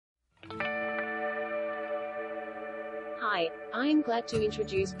Hi, I am glad to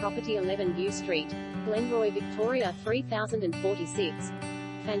introduce property 11 View Street, Glenroy, Victoria 3046.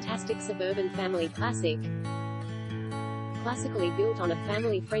 Fantastic suburban family classic. Classically built on a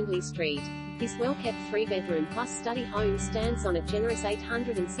family-friendly street, this well-kept 3-bedroom plus study home stands on a generous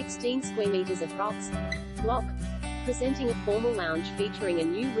 816 square meters approx. block. Presenting a formal lounge featuring a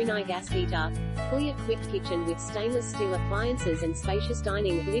new Rinnai gas heater, fully equipped kitchen with stainless steel appliances and spacious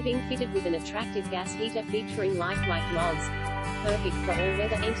dining, living fitted with an attractive gas heater featuring lifelike logs. Perfect for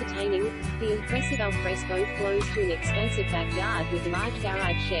all-weather entertaining, the impressive alfresco flows to an expansive backyard with large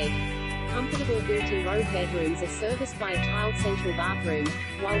garage shed. Comfortable built-in robe bedrooms are serviced by a tiled central bathroom,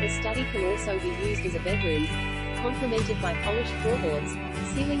 while the study can also be used as a bedroom. Complemented by polished floorboards,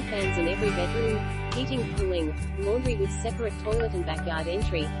 ceiling fans in every bedroom, heating, cooling, laundry with separate toilet and backyard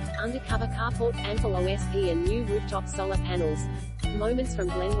entry, undercover carport, ample OSP and new rooftop solar panels. Moments from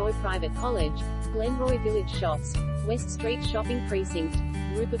Glenroy Private College, Glenroy Village Shops, West Street Shopping Precinct,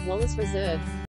 Rupert Wallace Reserve.